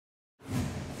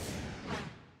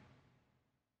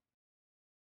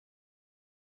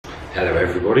Hello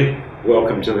everybody,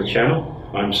 welcome to the channel.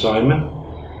 I'm Simon.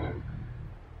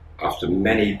 After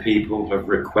many people have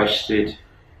requested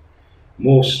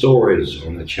more stories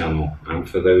on the channel, and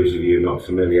for those of you not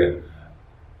familiar,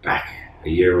 back a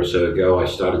year or so ago I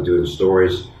started doing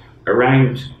stories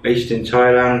based in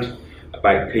Thailand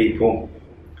about people.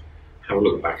 Have a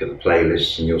look back at the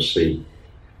playlists and you'll see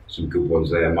some good ones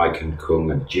there. Mike and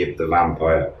Kung and Jib the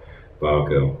Vampire Bar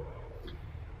Girl.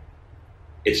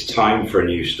 It's time for a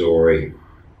new story.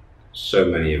 So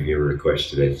many of you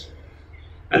requested it.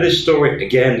 And this story,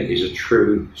 again, is a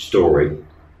true story.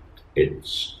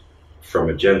 It's from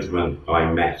a gentleman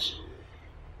I met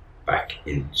back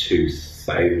in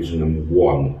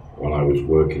 2001 when I was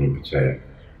working in Pattaya.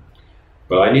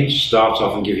 But I need to start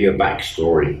off and give you a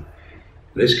backstory.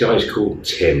 This guy's called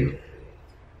Tim.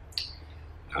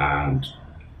 And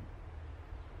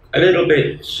a little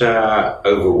bit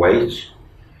overweight.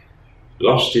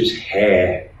 Lost his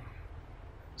hair,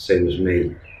 same as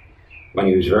me, when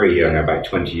he was very young, about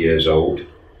 20 years old,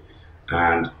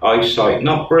 and eyesight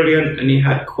not brilliant, and he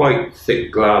had quite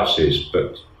thick glasses,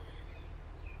 but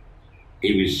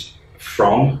he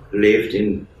lived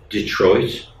in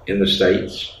Detroit in the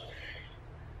States,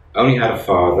 only had a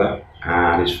father,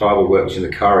 and his father worked in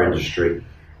the car industry,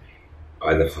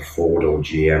 either for Ford or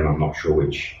GM, I'm not sure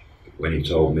which, when he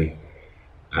told me.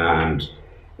 And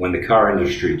when the car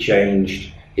industry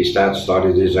changed, his dad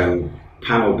started his own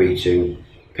panel beating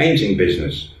painting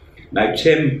business. Now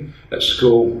Tim, at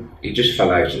school, he just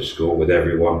fell out at school with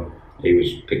everyone. He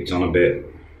was picked on a bit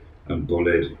and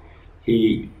bullied.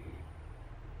 He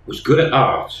was good at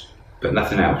art, but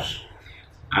nothing else.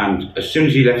 And as soon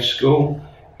as he left school,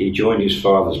 he joined his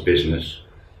father's business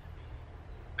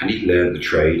and he learned the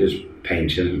trade as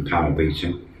painting and panel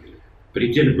beating, but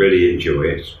he didn't really enjoy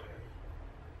it.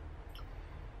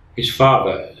 His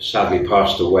father sadly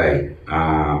passed away,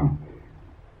 and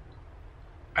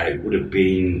it would have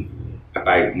been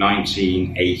about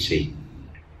 1980.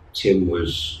 Tim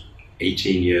was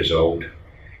 18 years old.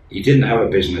 He didn't have a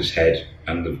business head,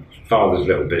 and the father's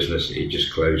little business, it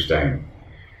just closed down.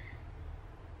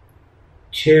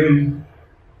 Tim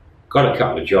got a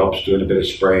couple of jobs doing a bit of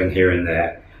spraying here and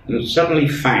there, and suddenly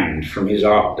found from his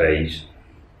art days,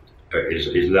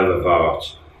 his love of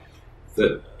art,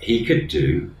 that he could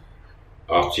do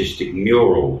artistic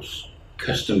murals,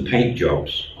 custom paint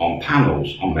jobs on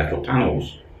panels, on metal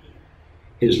panels.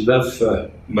 His love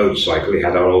for motorcycle, he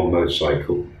had an old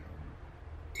motorcycle.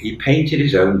 He painted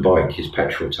his own bike, his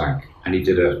petrol tank, and he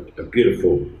did a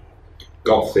beautiful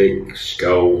gothic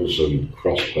skulls and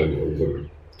crossbones, all the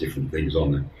different things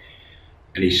on there.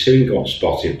 And he soon got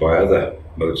spotted by other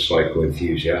motorcycle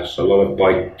enthusiasts, a lot of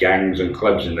bike gangs and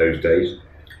clubs in those days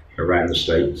around the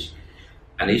States,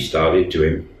 and he started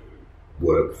doing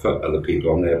work for other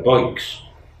people on their bikes.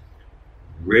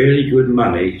 Really good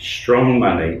money, strong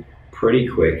money, pretty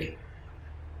quick.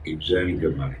 He was earning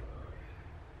good money.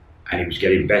 And he was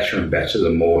getting better and better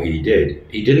the more he did.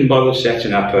 He didn't bother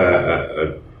setting up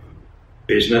a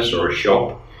business or a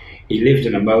shop. He lived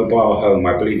in a mobile home,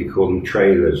 I believe he called them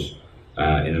trailers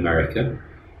in America.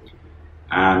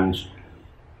 And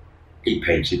he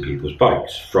painted people's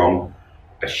bikes from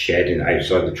a shed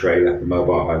outside the trailer, the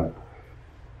mobile home.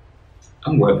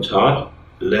 And worked hard,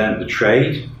 learned the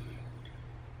trade,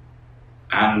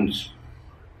 and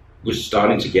was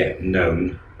starting to get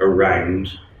known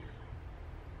around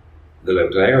the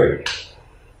local area.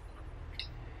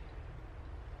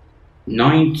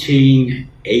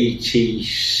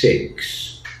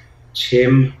 1986,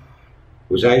 Tim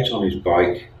was out on his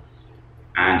bike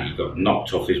and he got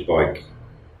knocked off his bike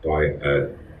by a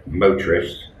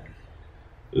motorist,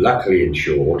 luckily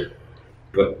insured,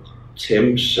 but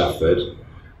Tim suffered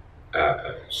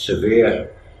severe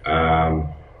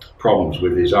problems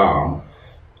with his arm,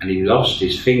 and he lost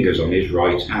his fingers on his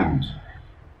right hand,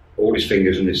 all his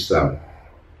fingers and his thumb,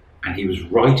 and he was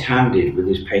right-handed with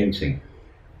his painting.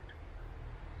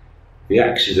 The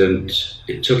accident,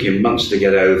 it took him months to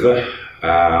get over,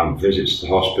 visits to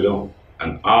the hospital,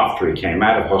 and after he came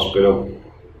out of hospital,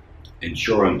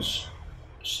 insurance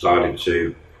started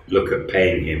to look at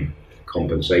paying him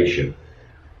compensation.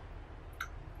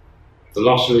 The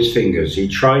loss of his fingers. He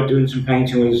tried doing some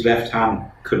painting with his left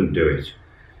hand, couldn't do it.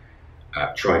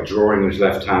 Tried drawing with his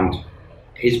left hand.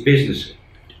 His business,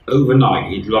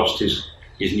 overnight, he'd lost his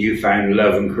newfound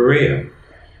love and career.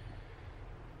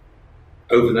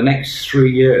 Over the next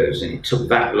 3 years, and it took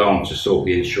that long to sort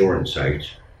the insurance out,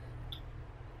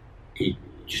 he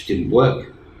just didn't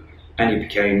work. And he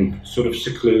became sort of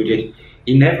secluded.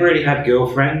 He never really had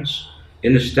girlfriends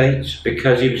in the States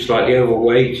because he was slightly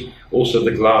overweight. Also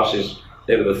the glasses,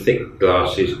 they were the thick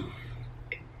glasses.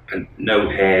 and no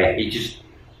hair. He just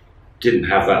didn't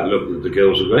have that look that the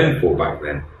girls were going for back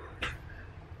then.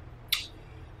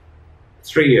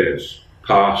 3 years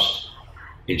passed,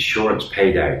 insurance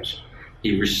paid out.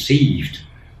 He received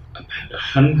about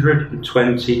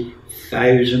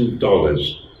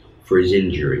 $120,000 for his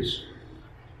injuries.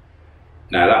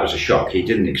 Now that was a shock. He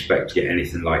didn't expect to get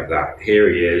anything like that. Here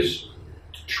he is,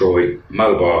 Detroit,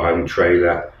 mobile home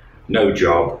trailer, no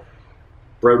job,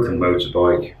 broken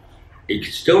motorbike. He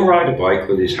could still ride a bike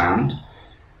with his hand,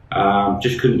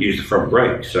 just couldn't use the front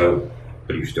brake,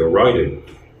 but he was still riding.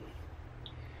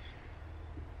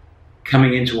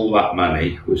 Coming into all that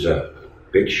money was a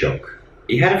big shock.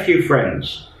 He had a few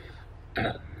friends.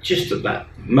 Just at that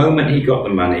moment he got the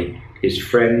money, his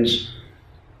friends,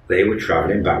 they were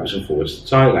travelling backwards and forwards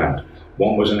to Thailand.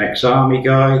 One was an ex-army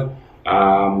guy,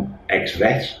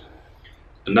 ex-vet.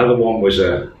 Another one was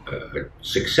a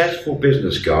successful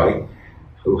business guy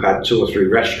who had 2 or 3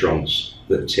 restaurants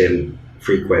that Tim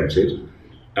frequented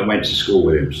and went to school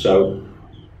with him.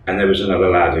 And there was another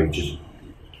lad who just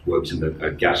worked in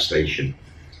a gas station.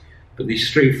 But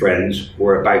these 3 friends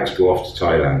were about to go off to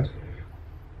Thailand.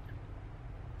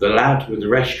 The lad with the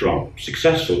restaurant,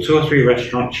 successful, 2 or 3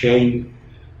 restaurant chain,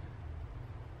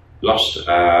 lost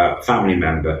a family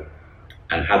member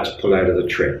and had to pull out of the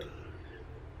trip.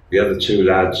 The other 2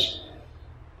 lads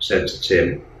said to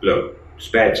Tim, look,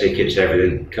 spare tickets,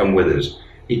 everything, come with us.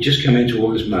 He'd just come into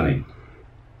all his money.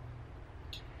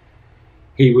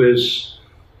 He was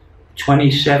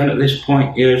 27 at this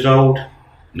point, years old,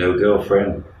 no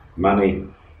girlfriend, money.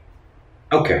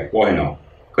 Okay, why not?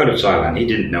 Go to Thailand. He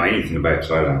didn't know anything about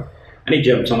Thailand. And he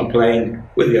jumped on a plane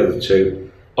with the other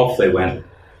 2. Off they went.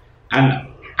 And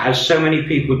as so many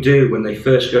people do when they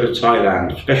first go to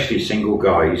Thailand, especially single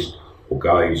guys or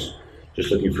guys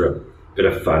just looking for a bit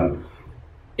of fun,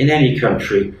 in any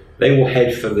country, they will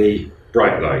head for the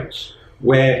bright lights.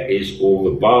 Where is all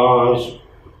the bars?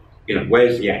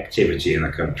 Where's the activity in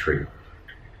the country?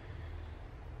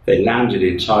 They landed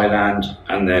in Thailand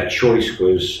and their choice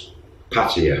was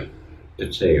Pattaya.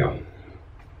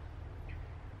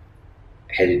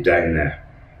 Headed down there.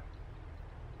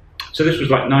 So this was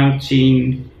like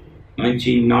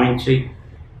 1990.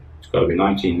 It's got to be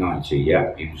 1990,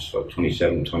 yeah. He was like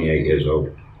 27, 28 years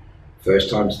old. First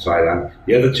time to Thailand.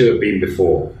 The other 2 had been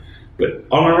before. But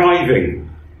on arriving,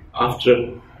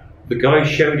 after the guy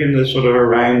showed him the sort of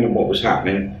around and what was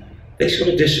happening, they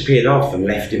sort of disappeared off and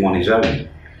left him on his own,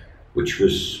 which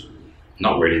was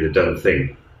not really the done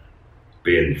thing,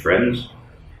 being friends.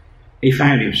 He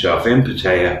found himself in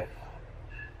Pattaya,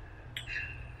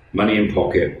 money in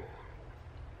pocket,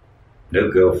 no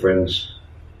girlfriends,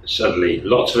 suddenly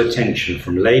lots of attention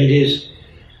from ladies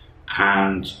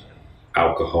and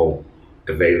alcohol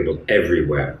available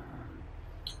everywhere.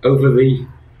 Over the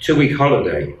 2-week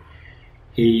holiday,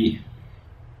 he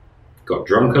got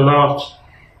drunk a lot.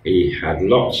 He had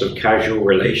lots of casual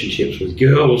relationships with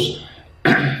girls.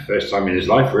 First time in his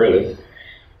life, really.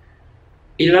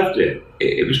 He loved it.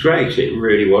 It was great. It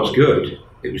really was good.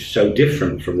 It was so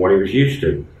different from what he was used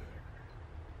to.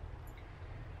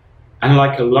 And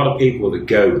like a lot of people that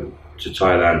go to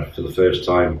Thailand for the first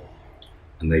time,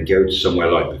 and they go to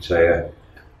somewhere like Pattaya,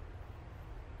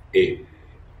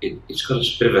 it's got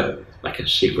a bit of a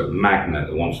secret magnet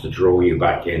that wants to draw you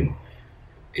back in.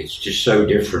 It's just so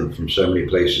different from so many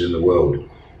places in the world.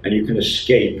 And you can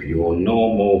escape your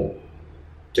normal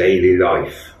daily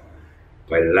life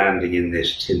by landing in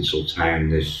this tinsel town,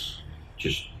 this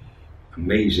just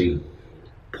amazing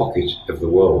pocket of the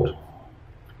world.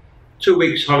 2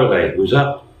 weeks holiday was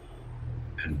up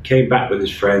and came back with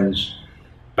his friends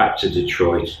back to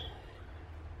Detroit.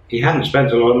 He hadn't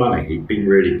spent a lot of money. He'd been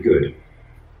really good.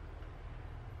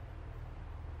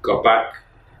 Got back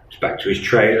to his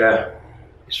trailer.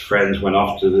 His friends went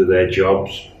off to do their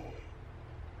jobs.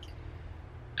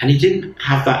 And he didn't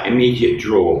have that immediate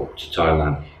draw to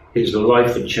Thailand. His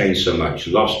life had changed so much.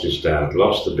 Lost his dad,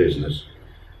 lost the business,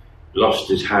 lost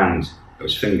his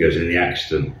fingers in the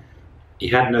accident. He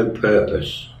had no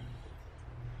purpose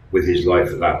with his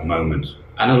life at that moment.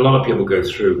 And a lot of people go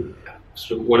through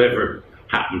whatever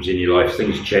happens in your life,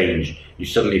 things change. You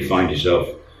suddenly find yourself,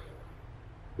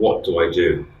 what do I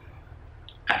do?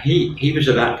 And he was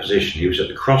at that position. He was at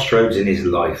the crossroads in his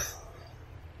life.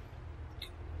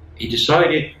 He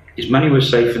decided his money was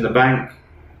safe in the bank.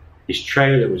 His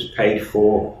trailer was paid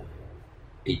for.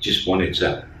 He just wanted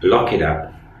to lock it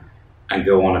up and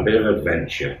go on a bit of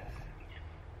adventure.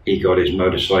 He got his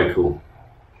motorcycle,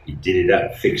 he did it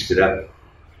up, fixed it up,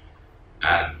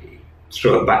 and he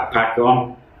threw a backpack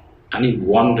on, and he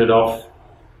wandered off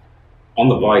on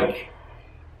the bike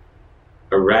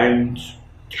around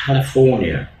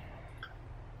California,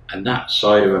 and that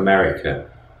side of America,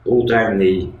 all down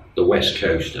the west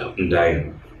coast, up and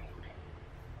down.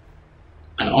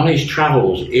 And on his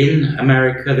travels in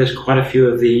America, there's quite a few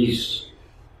of these,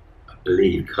 I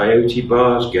believe, coyote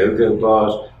bars, go-go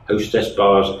bars, hostess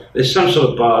bars. There's some sort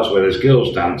of bars where there's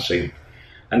girls dancing,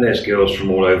 and there's girls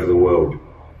from all over the world.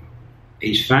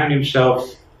 He's found himself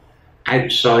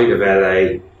outside of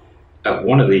LA at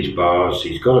one of these bars.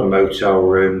 He's got a motel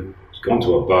room, he's gone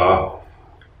to a bar,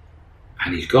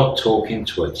 and he's got talking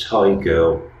to a Thai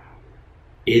girl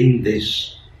in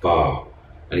this bar.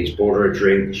 And he's bought her a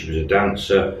drink, she was a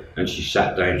dancer, and she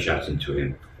sat down chatting to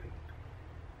him.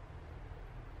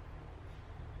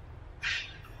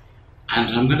 And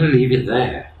I'm going to leave it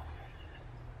there.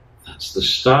 That's the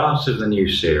start of the new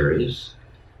series.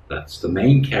 That's the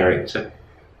main character.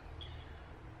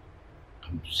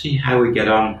 And see how we get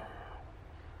on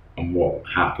and what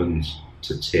happens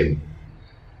to Tim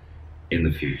in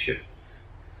the future.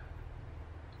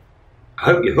 I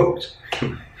hope you're hooked.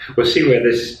 We'll see where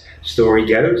this story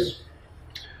goes.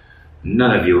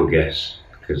 None of you will guess,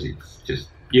 because it's just,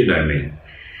 you know me.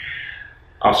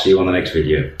 I'll see you on the next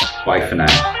video. Bye for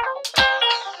now.